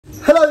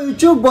Hello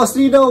YouTube, Boss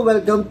Rino.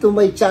 Welcome to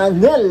my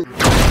channel.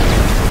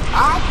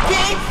 I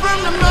came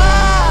from the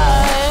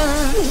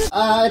mud.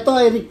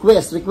 Ito ay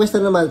request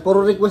na naman.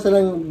 Puro request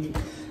na lang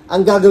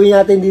ang gagawin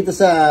natin dito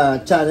sa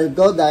channel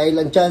ko. Dahil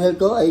ang channel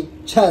ko ay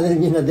channel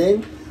nyo na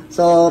din.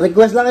 So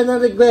request lang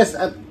ng request.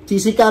 At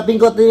sisikapin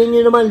ko. Tingnan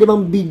nyo naman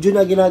 5 video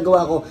na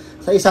ginagawa ko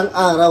sa isang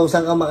araw.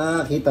 Saan ka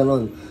makakakita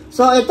nun.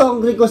 So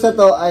itong request na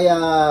to ay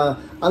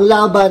ang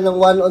laban ng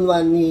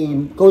one-on-one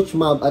ni Coach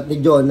Mab at ni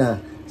Jonah.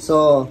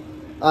 So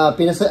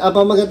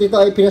pamagat ito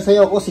ay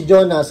pinasayaw ko si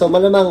Jonah. So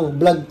malamang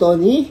vlog to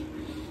ni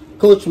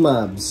Coach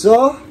Mab.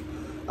 So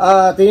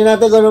tingnan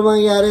natin kung ano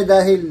mangyayari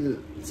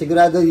dahil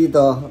sigurado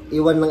dito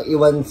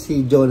iwan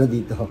si Jonah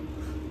dito.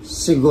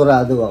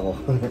 Sigurado ako.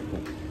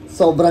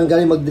 Sobrang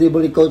galing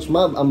mag-dribble ni Coach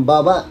Mab. Ang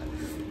baba.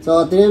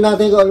 So tingnan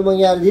natin kung ano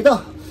mangyayari dito.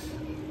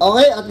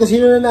 Okay, at kung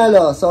sino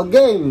nanalo. So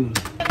game.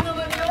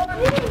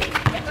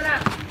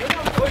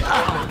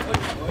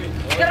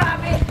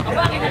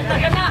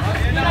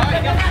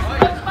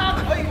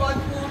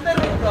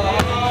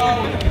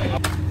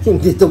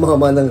 Hindi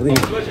tumama ng ring.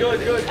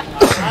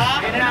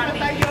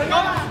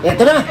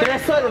 Ito na.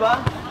 Preso, di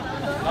ba?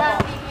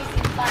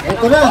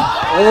 Ito na.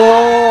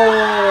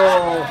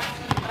 Oh.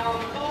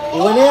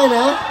 Iwan na yan,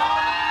 ha?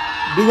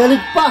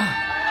 Binalik pa.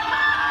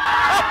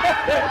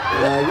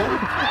 Ayan.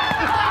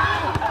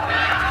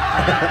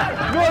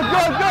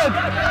 Good.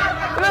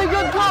 Very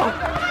good po.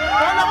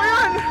 Paano ko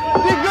yan?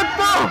 Hindi good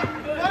po.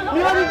 Di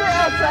ba dito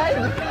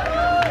outside?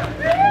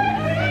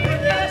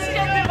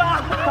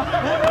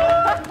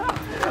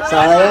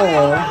 Sayang,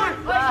 oh.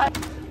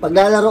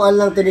 Paglalaroan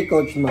lang ito ni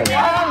Coach Mab. Hindi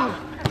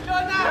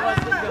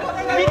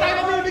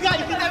tayo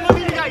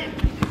mamimigay.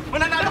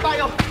 Mananalo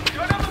tayo.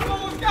 Jonah,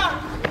 mag-focus ka.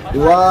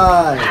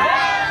 1.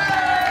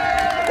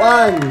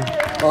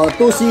 Oh,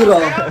 2-0.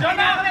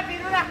 Jonah,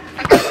 tiro na.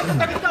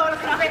 Tagis na, wala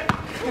traffic.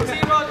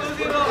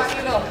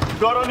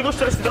 2-0. Garo, hindi ko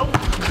stress daw.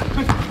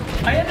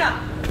 Ayan na.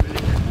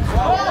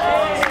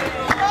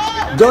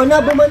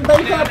 Jonah,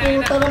 bumantay ka.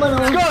 Puta naman,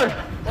 oh.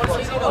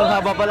 Score!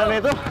 Ang haba pala na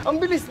ito. Ang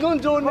bilis nun,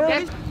 Jonah.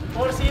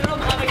 4-0,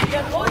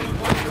 makakaibigan. Oy!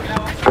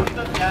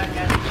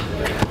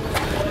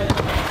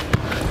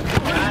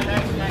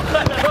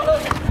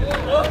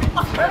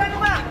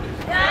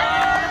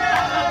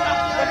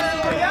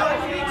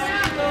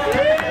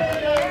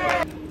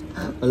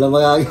 Wala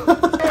magagawa.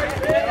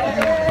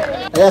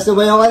 Kaya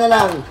sumayaw ka na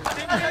lang.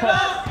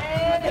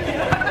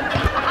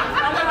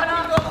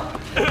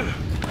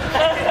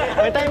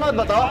 May time out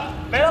ba to?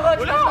 Pero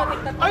coach,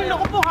 ay,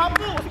 naku po,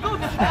 hapo.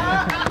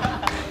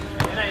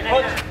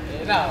 Coach.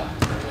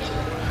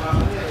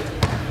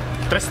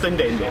 Tres to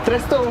hindi.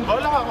 Tres to.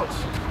 Wala ka, coach.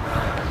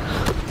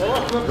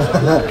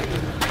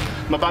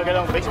 Mabagal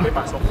ang face, may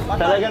pasok.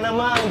 Talaga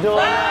naman,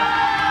 Jonah.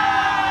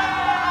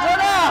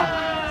 Jonah!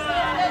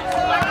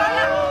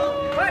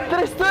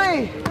 Tres to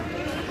eh.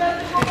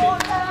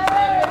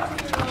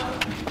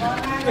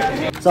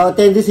 So,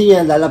 tendency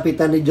yan,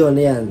 lalapitan ni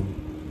Jonah yan.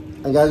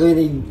 Ang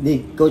gagawin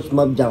ni Coach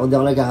Mab dyan, kung di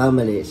ako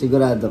nagkakamali,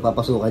 sigurado,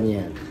 papasukan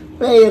niya yan.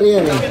 Player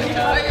yan eh.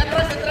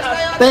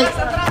 Pek!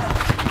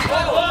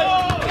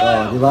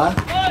 Oh, di ba?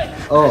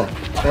 Oh.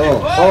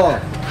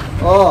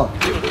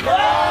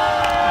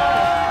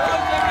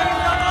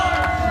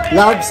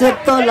 Love set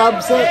to, love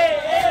set.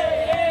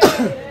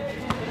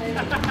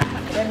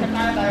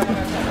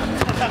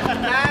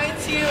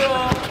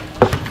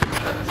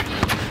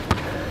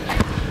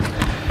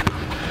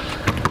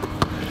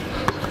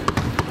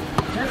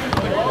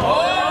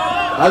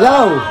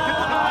 Agaw!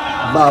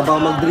 Baba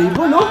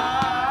mag-dribble, no?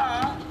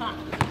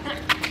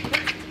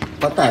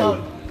 Patay.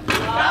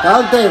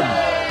 Counted.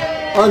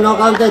 Oh, no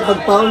counted.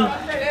 Pag-pound.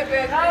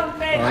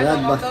 Oh,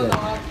 yan, basket.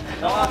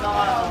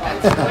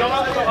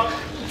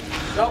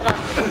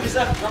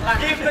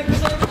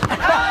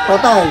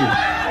 Patay.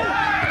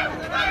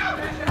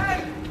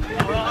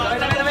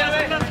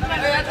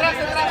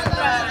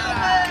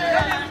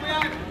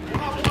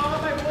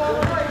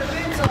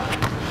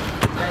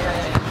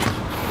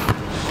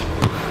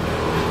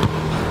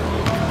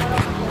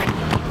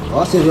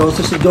 Oh,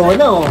 seryoso si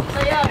Jonah, oh.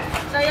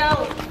 Sayaw.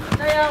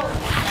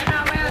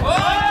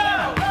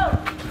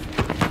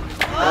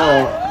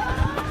 Oh.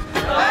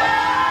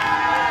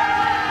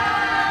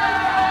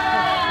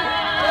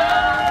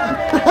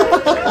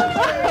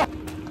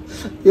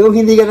 Yung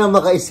hindi ka na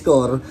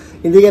maka-score,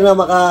 hindi ka na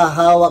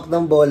makahawak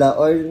ng bola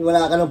or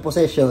wala ka ng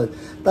possession.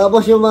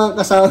 Tapos yung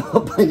mga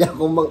kasama pa niya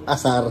kung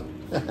mang-asar.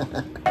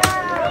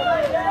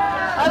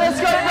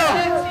 Let's go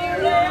ito!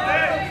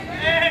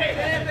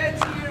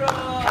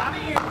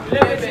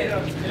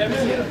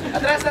 11-0.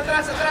 Atras.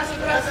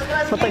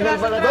 Matagal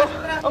pala to?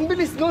 Ang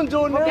bilis nun,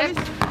 Jonah.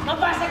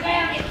 Mabasa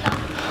kaya kita.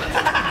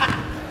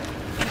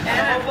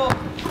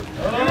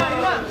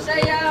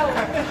 Sayaw.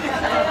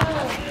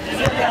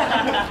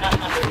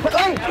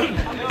 Ay!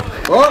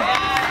 Oh!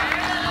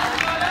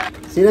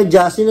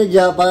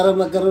 Sinadya para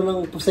magkaroon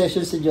ng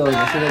possession si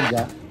Jonah.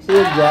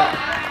 Sinadya.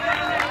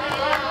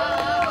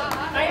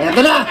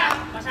 Eto na!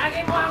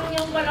 Masagin mo ang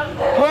iyong balong.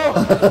 Oh!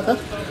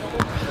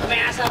 May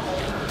asa mo.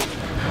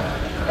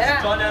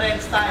 Jonah rin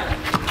style.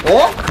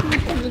 Oh?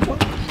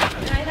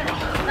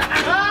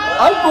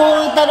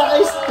 na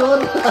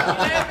naka-score.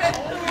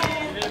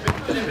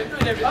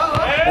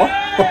 Oh.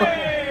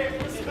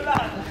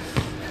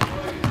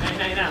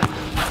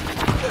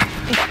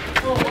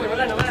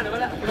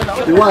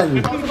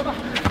 1.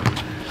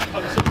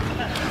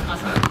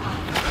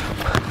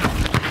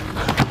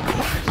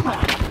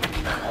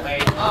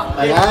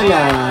 Wala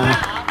na.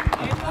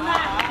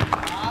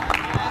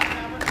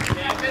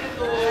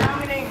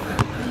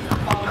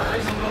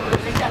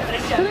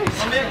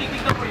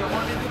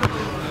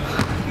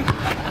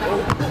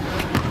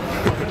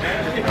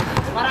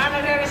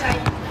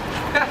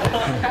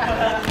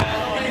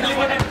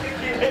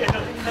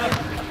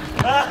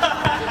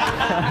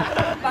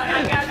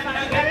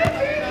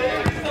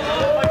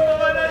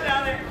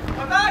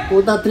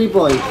 Puta 3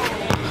 points.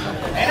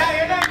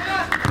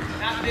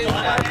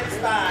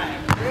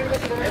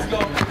 Let's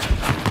go.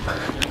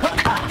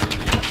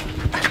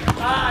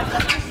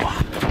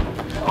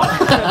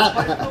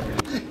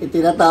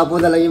 Itinatapo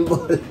na lang yung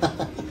bola.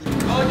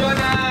 Go,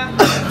 Jonah!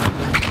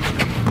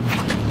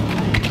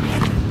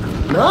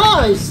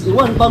 Nice!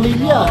 Iwan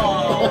pamilya.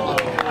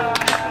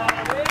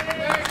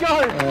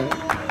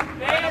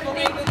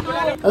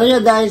 Alam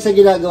niyo, dahil sa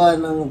ginagawa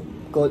ng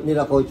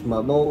nila Coach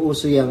Ma,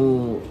 mauuso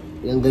yung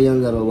ganyang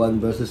laro, 1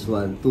 versus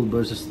 1, 2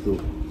 versus 2.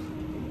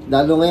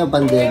 Lalo ngayon,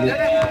 pandemic.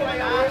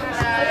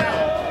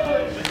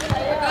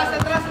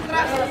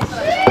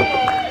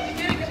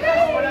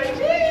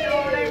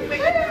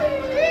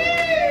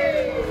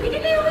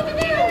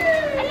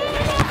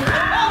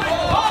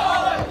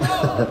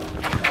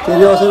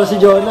 Seryoso na si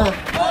Jonah.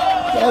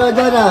 Pero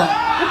Jonah,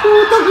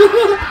 putang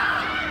ina.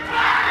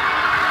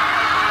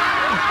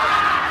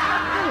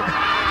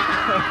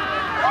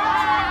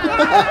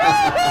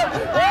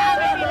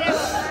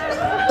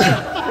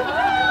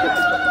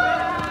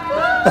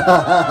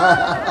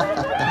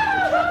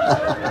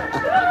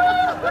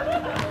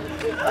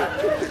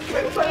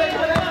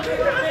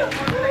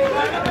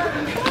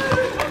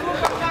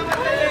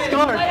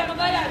 Score!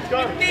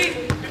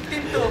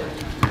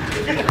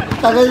 15-2.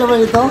 Tagal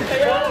naman ito.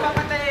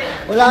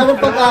 Wala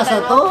nang pag-asa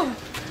to.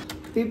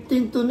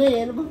 15-2 na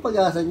eh. Ano bang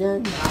pag-asa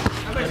niyan?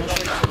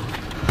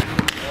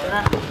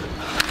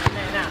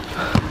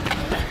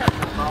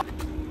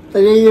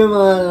 Tagay yung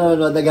mga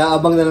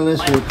nag-aabang na lang ng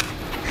shoot.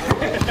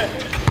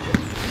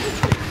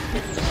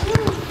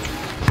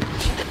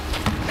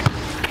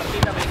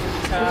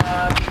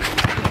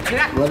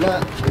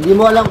 Wala. Hindi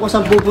mo alam kung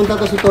saan pupunta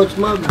to si Coach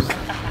Mabs.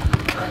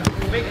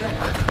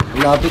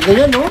 Lapit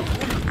na yan, no?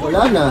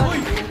 Wala na.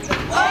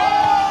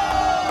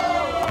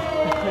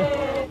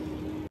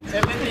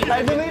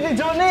 Ay, dumili,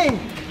 Johnny!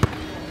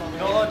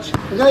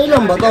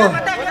 Nagkailan ba to?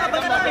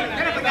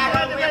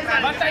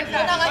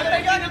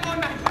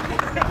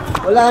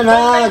 Wala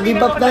na.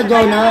 Give up na,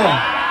 Jonah.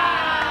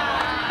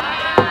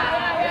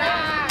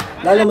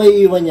 Lalo may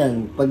iwan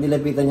yan. Pag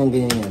nilapitan niyang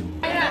ganyan yan.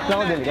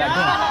 Ako, delikado.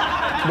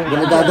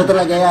 Delegado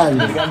talaga yan.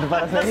 Delikado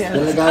para sa yan.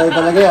 Delegado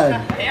talaga yan.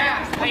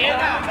 Ayan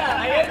na!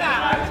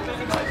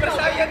 Super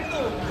Saiyan 2.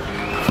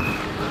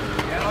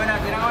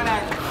 Tinawa na.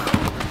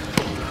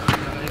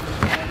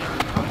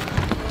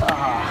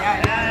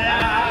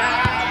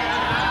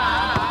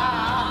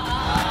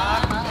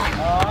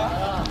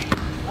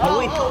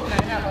 Wait.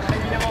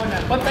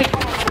 Pantay.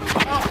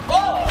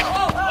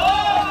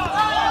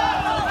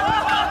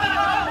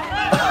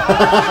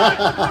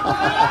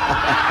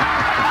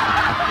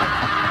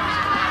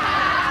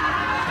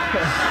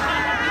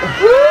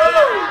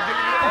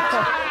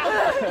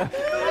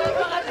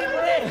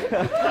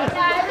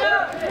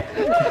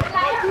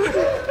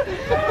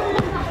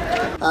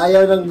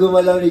 Ayaw nang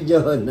gumalaw ni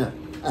Jonah.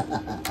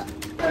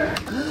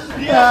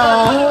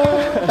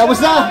 Tapos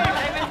na!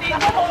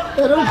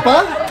 Pero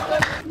pa?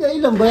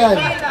 Ilan ba yan?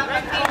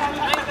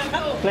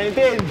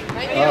 19.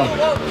 Oh.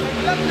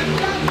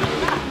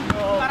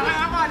 Parang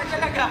ako,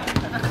 nagkalaga.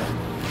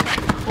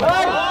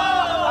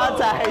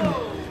 Outside.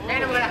 Kaya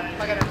na wala.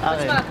 Okay.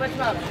 Patch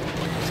map.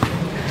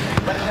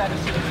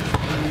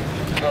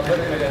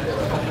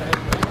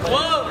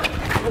 Wow!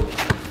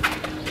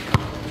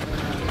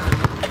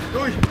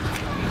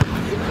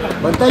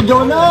 Bantay,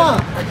 Jonah!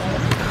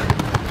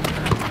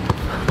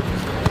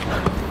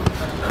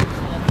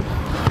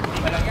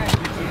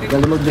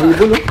 Galing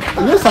mag-dribble, oh.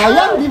 Ano,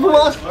 sayang, di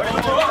bumas.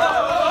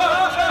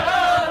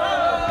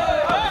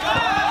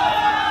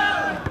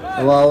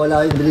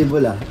 Nawawala yung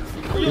dribble, ah.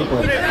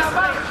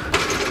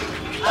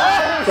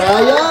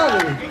 Sayang!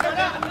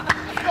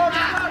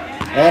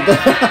 Eto.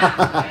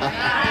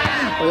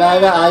 Wala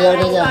na, ayaw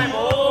na niya.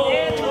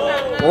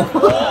 Oh.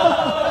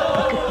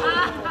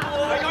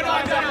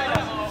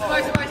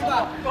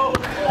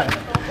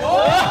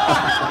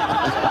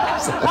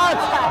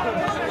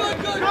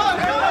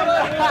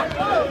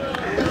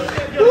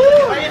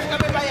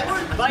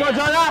 Go,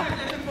 Jonah!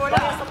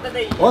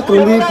 Oh,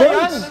 3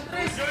 points!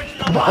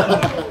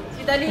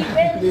 Si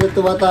Dalipin. Hindi na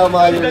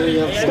tumatama yung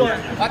niya.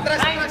 Atras,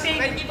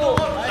 22.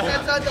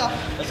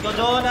 Let's go,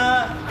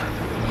 Jonah!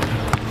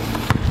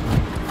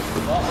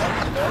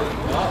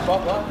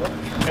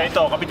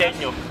 Ito, kapitain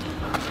nyo.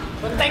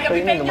 Bantay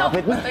kapitan nyo.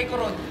 Bantay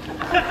ko ron.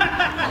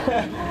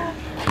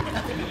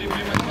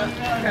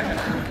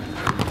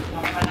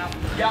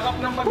 Yakap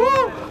ng pag-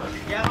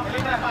 Yakap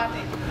ng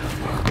pati.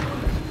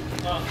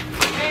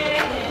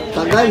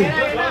 Tagal.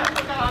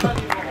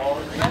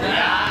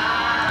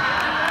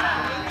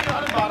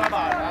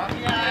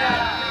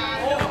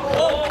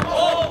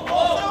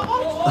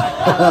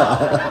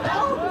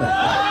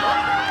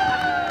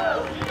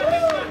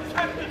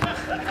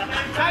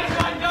 Nice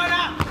one,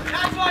 Jonah!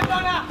 Nice one,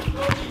 Jonah!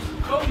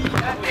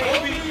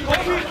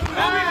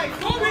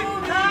 Kobe!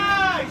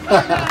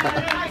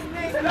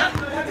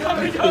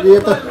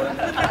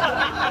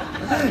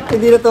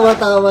 Hindi na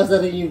tumatama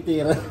sa ring yung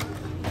tira.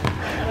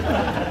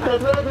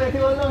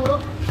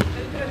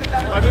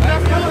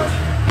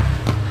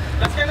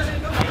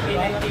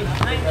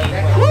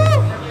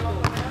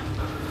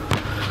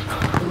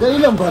 Hindi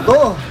lang ba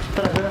to?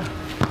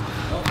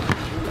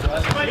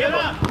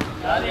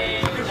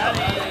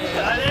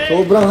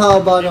 Sobrang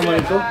haba naman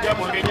ito.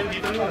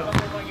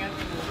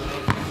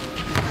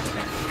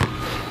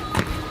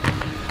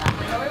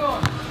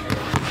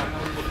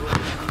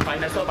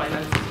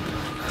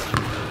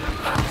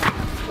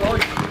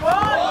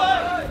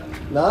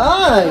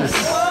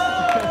 Nice!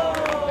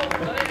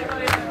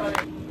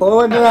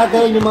 Forward na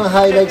natin yung mga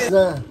highlights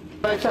na.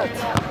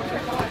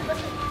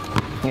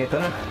 Ito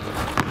na.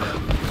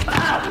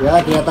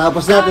 Yan,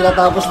 tinatapos na.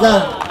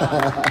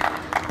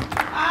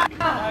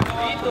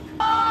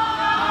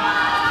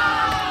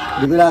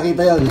 Hindi ko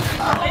nakita yun.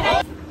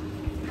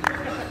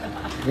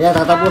 Yan,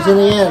 tatapusin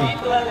na yan.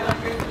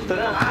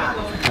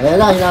 Ayan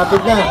na,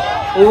 hinapit na.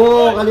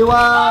 Oo, kaliwa.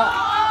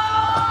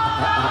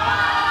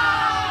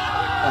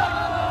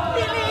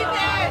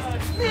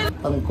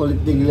 Ang kulit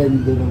ni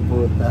Glendo ng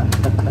puta.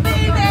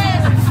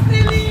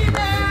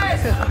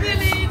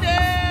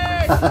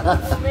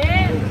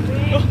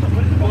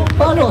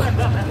 Paano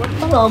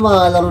ang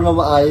makalaro na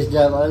maayos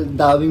dyan? Ang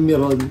daming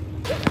meron.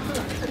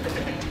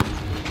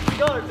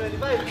 Score,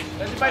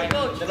 25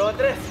 coach.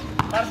 2-3.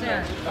 Pass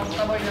niya.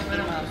 Taboy na pa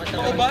naman.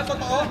 Totoo ba?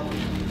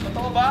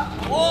 Totoo ba?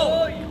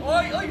 Oy!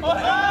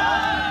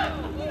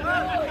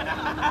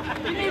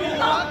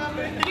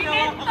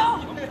 Pinito!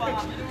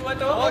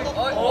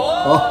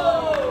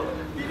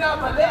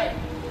 Pinabalik!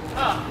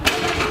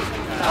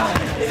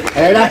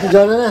 Ayan na, si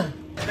Jonah na.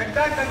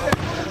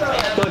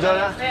 Ito,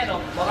 Jonah.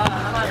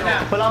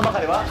 Wala kang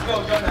bakaliwa?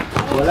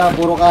 Wala,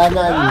 puro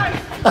kanan.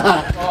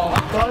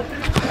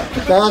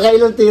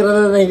 Nakakailong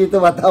tira na hindi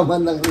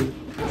tumataman ng ring.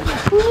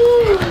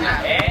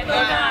 Eto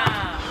na!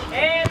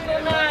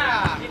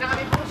 Hindi na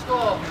kami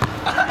Brusko!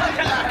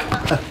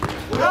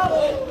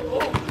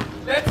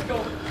 Let's go!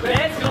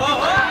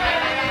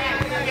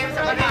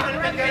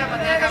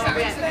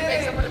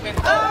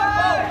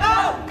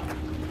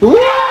 Woo!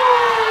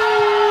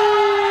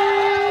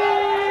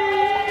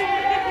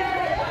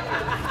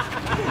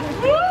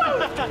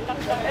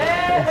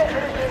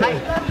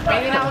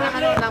 Pahingin ako ng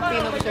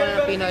Pino. Gusto na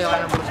ng Pino. Ayoko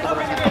ng Brusko.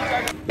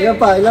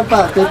 Ilan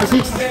pa?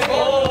 26.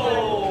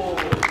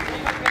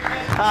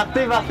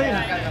 Active.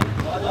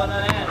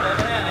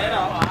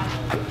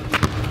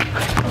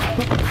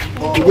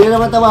 Hindi na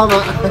naman tamama.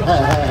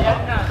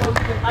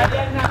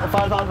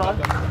 Foul.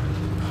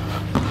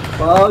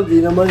 Wow, di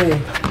naman eh.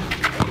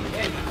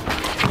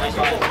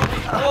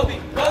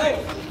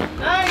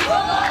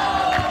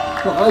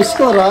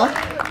 Naka-score ha?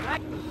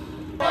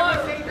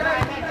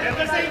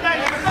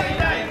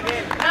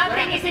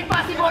 Nothing is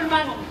impossible,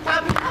 man.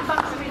 Sabi na ba?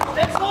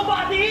 Let's go,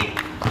 buddy!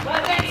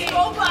 Let's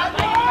go,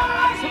 buddy!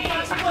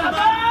 Impossible,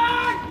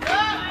 man!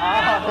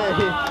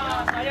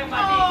 Sayang,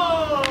 buddy.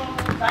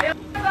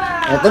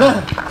 Eto na.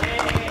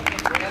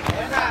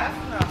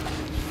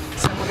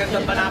 Isang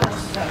magandang panapos.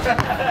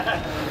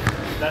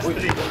 Last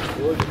 3.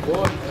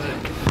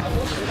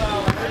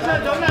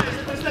 Jonah,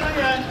 isa lang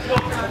yan.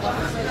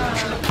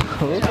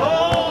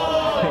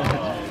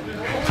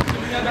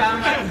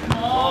 Gamit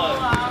mo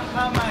ang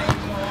kamay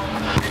mo.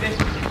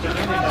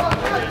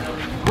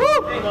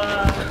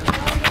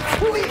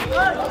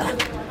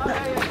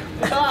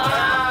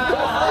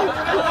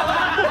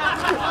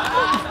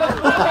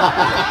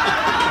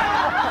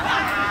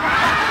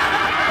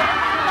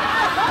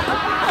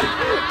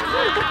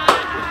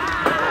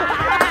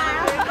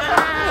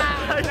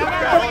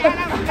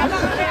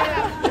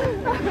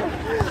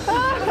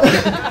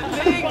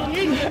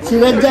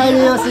 Sinadya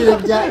niyo yung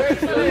sinadya.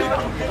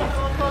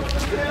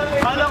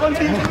 Hala kong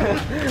team.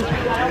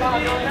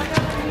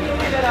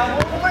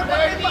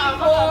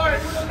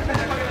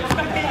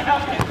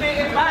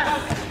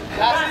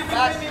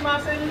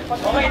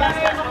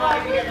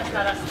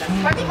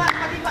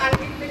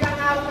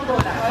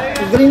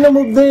 Green na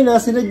move na yun ha,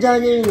 sinadya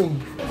niya yun eh.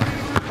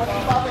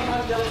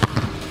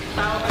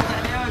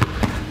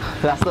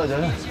 Last to,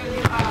 Jonah.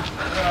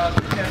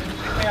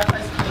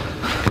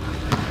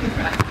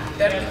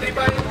 33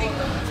 pa yung ting.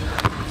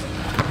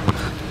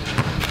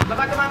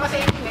 Baka tumama sa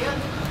inyo ngayon.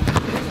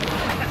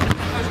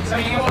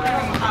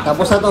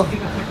 Tapos na to.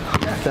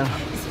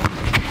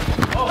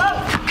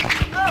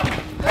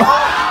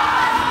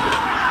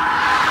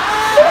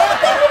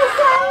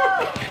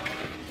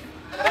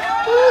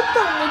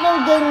 Putang ina,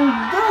 ang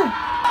ganda.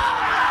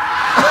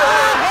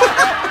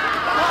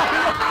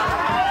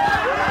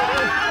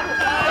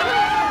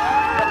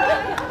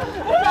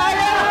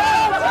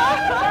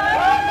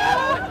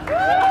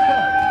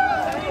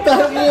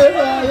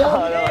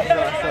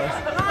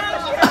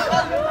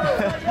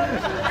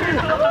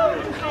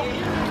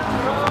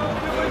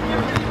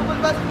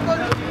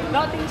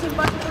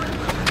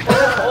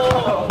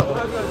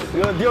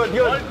 Good,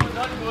 good.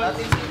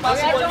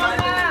 Possible man.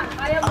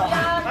 Kaya mo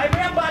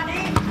yan,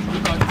 buddy.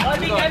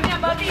 Buddy, kaya mo yan,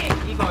 buddy.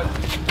 Ikot.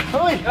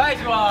 Hoy! Nice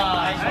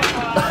one.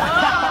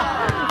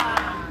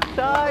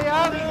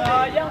 Sayang!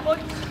 Sayang,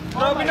 coach.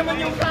 Grabe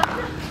naman yung...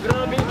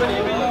 Grabe yung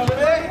balimin.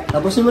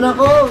 Tapusin mo na,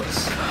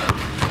 coach.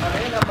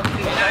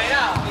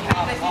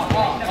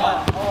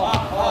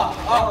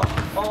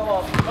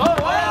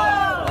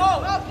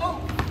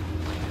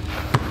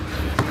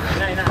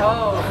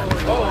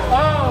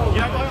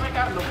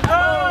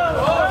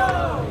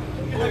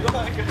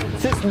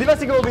 Di ba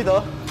si Kobe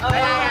to?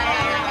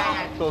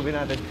 Kobe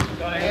natin.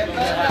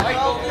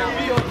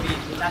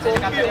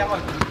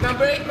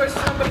 Number 8 versus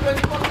number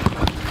 24.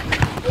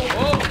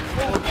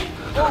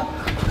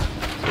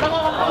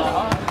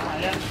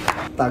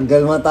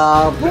 Tagal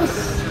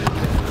matapos.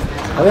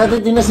 Ano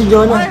natin tingnan si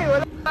Jonah?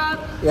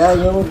 Yan,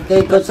 yung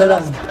kay coach na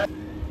lang.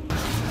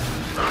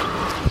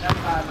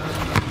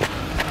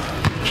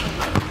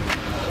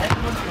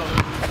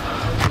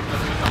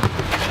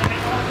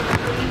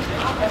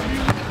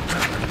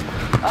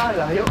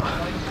 Layo.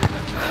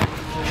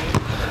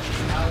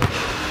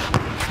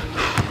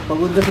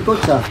 Pagod na si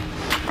coach, ha?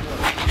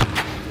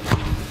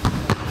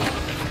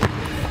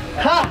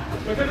 Ha!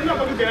 Pagod na,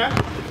 pagod ka?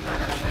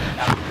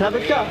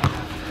 Sabit ka.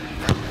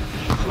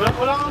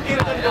 Wala kang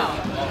kira dito.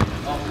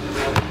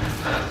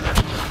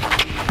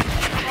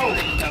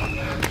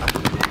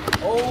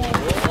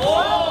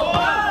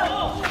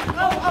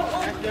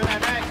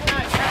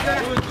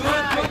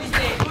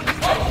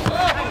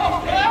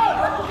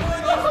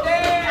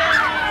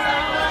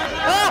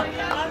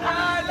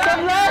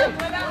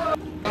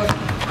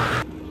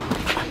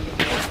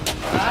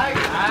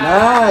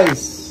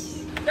 Nice!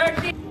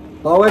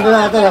 Forward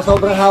na natin, ha?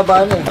 Sobrang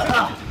haba na eh.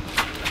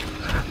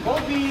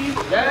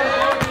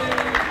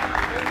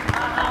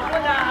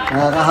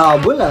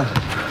 Nakakahabol, ah.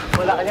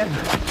 Wala ka yan.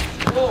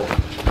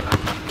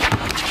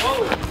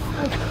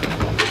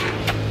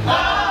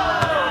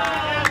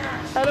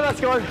 Ano ba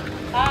score?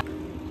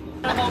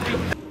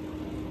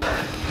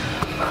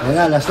 Ayan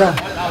na, last na.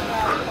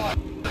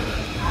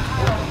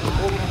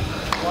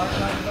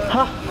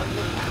 Ha?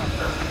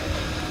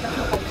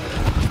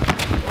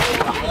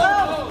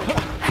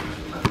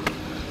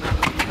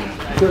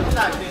 Shoot.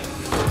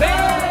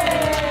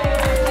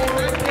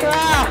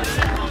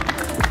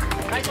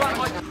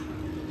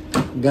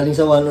 Galing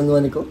sa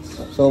one-on-one ni coach.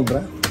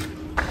 Sobra.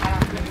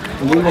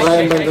 Hindi mo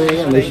kaya bantayan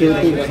yan. May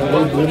shooting.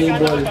 May green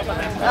ball.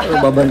 Ano,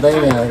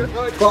 babantayan yan.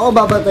 Kung ako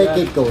babantay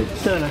kay coach,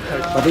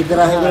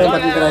 patitirahin ko rin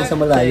patitirahin sa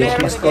malayo.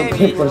 Mas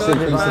konti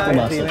percentage na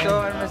pumasok.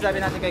 So, ano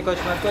masabi natin kay Coach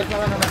Mark? Coach,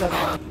 ano masabi?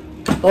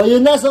 O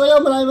yun na. So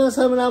yun, maraming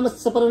salamat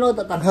sa panonood.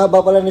 At ang haba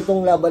pala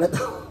nitong laban na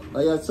to.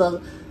 Ayan, so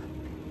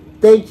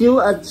thank you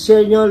at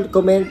share nyo,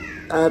 comment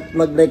at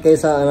mag-like kayo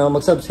sa,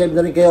 mag-subscribe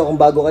na rin kayo kung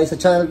bago kayo sa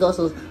channel to.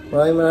 So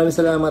maraming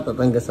salamat at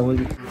hanggang sa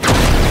muli.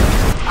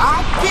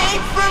 I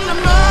came from the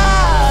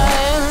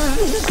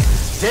mud.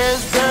 There's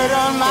dirt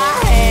on my